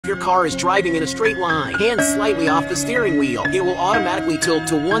Your car is driving in a straight line, hands slightly off the steering wheel, it will automatically tilt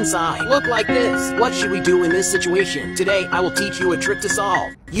to one side. Look like this. What should we do in this situation? Today, I will teach you a trick to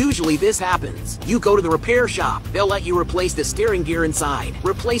solve. Usually this happens. You go to the repair shop. They'll let you replace the steering gear inside,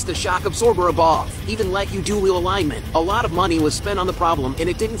 replace the shock absorber above, even let you do wheel alignment. A lot of money was spent on the problem and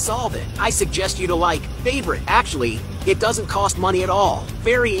it didn't solve it. I suggest you to favorite. Actually, it doesn't cost money at all.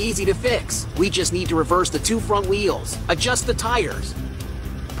 Very easy to fix. We just need to reverse the two front wheels, adjust the tires.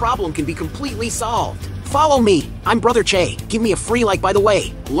 Problem can be completely solved. Follow me. I'm Brother Che. Give me a free like by the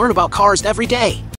way. Learn about cars every day.